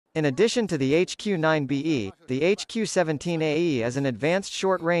In addition to the HQ-9BE, the HQ-17AE is an advanced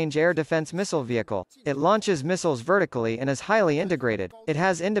short-range air defense missile vehicle. It launches missiles vertically and is highly integrated. It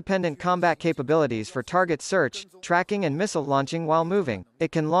has independent combat capabilities for target search, tracking and missile launching while moving.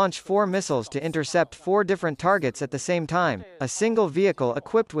 It can launch 4 missiles to intercept 4 different targets at the same time, a single vehicle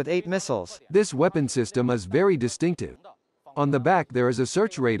equipped with 8 missiles. This weapon system is very distinctive. On the back there is a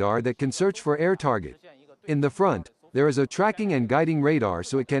search radar that can search for air target. In the front, there is a tracking and guiding radar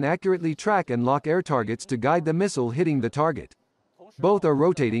so it can accurately track and lock air targets to guide the missile hitting the target. Both are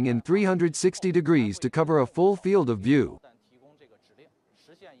rotating in 360 degrees to cover a full field of view.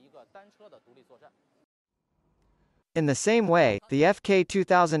 In the same way, the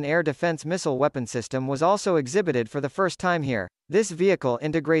FK-2000 air defense missile weapon system was also exhibited for the first time here. This vehicle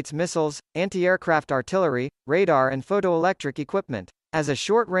integrates missiles, anti-aircraft artillery, radar and photoelectric equipment. As a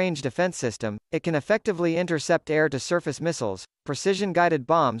short-range defense system, it can effectively intercept air-to-surface missiles, precision-guided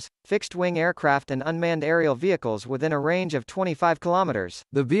bombs, fixed-wing aircraft and unmanned aerial vehicles within a range of 25 kilometers.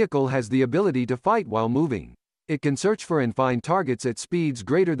 The vehicle has the ability to fight while moving. It can search for and find targets at speeds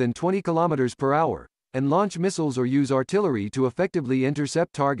greater than 20 kilometers per hour, and launch missiles or use artillery to effectively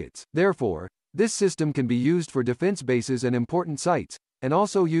intercept targets. Therefore, this system can be used for defense bases and important sites, and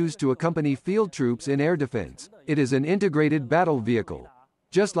also used to accompany field troops in air defense. It is an integrated battle vehicle.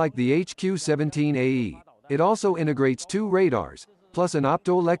 Just like the HQ-17AE, it also integrates 2 radars, plus an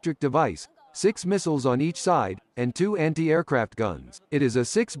optoelectric device, 6 missiles on each side, and 2 anti-aircraft guns. It is a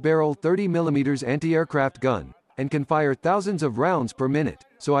 6-barrel 30mm anti-aircraft gun, and can fire thousands of rounds per minute,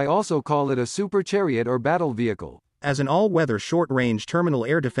 so I also call it a super chariot or battle vehicle. As an all-weather short-range terminal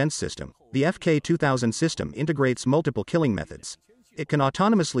air defense system, the FK-2000 system integrates multiple killing methods. It can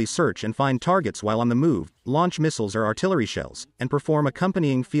autonomously search and find targets while on the move, launch missiles or artillery shells, and perform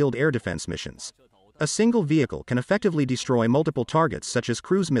accompanying field air defense missions. A single vehicle can effectively destroy multiple targets such as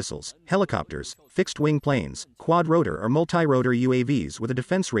cruise missiles, helicopters, fixed-wing planes, quad-rotor or multi-rotor UAVs with a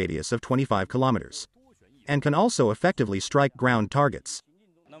defense radius of 25 kilometers. And can also effectively strike ground targets.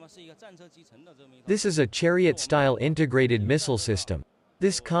 This is a chariot-style integrated missile system.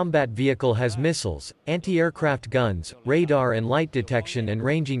 This combat vehicle has missiles, anti-aircraft guns, radar and light detection and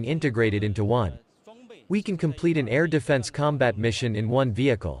ranging integrated into one. We can complete an air defense combat mission in one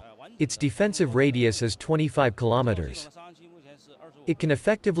vehicle. Its defensive radius is 25 kilometers. It can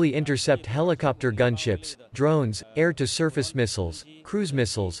effectively intercept helicopter gunships, drones, air-to-surface missiles, cruise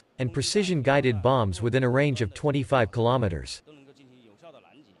missiles, and precision-guided bombs within a range of 25 kilometers.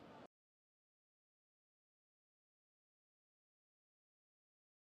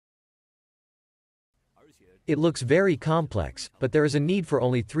 It looks very complex, but there is a need for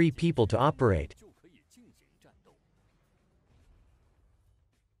only 3 people to operate.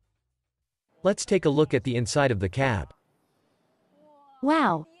 Let's take a look at the inside of the cab.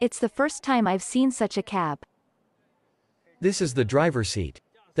 Wow, it's the first time I've seen such a cab. This is the driver's seat.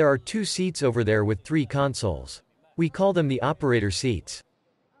 There are 2 seats over there with 3 consoles. We call them the operator seats.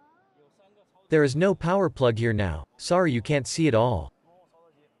 There is no power plug here now, sorry you can't see it all.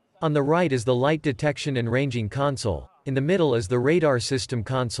 On the right is the light detection and ranging console, in the middle is the radar system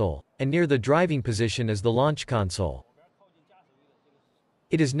console, and near the driving position is the launch console.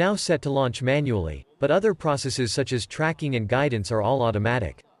 It is now set to launch manually, but other processes such as tracking and guidance are all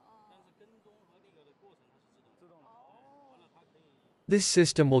automatic. This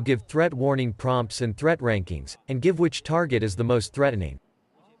system will give threat warning prompts and threat rankings, and give which target is the most threatening.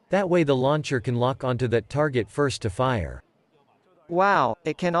 That way the launcher can lock onto that target first to fire. Wow,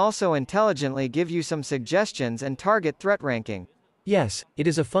 it can also intelligently give you some suggestions and target threat ranking. Yes, it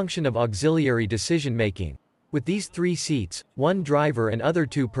is a function of auxiliary decision-making. With these 3 seats, 1 driver and other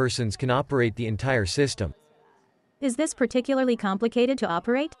 2 persons can operate the entire system. Is this particularly complicated to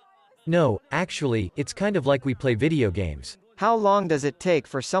operate? No, actually, it's kind of like we play video games. How long does it take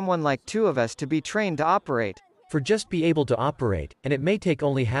for someone like 2 of us to be trained to operate? For just be able to operate, and it may take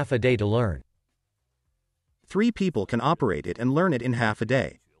only half a day to learn. 3 people can operate it and learn it in half a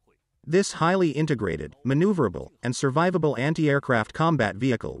day. This highly integrated, maneuverable, and survivable anti-aircraft combat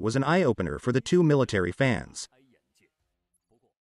vehicle was an eye-opener for the 2 military fans.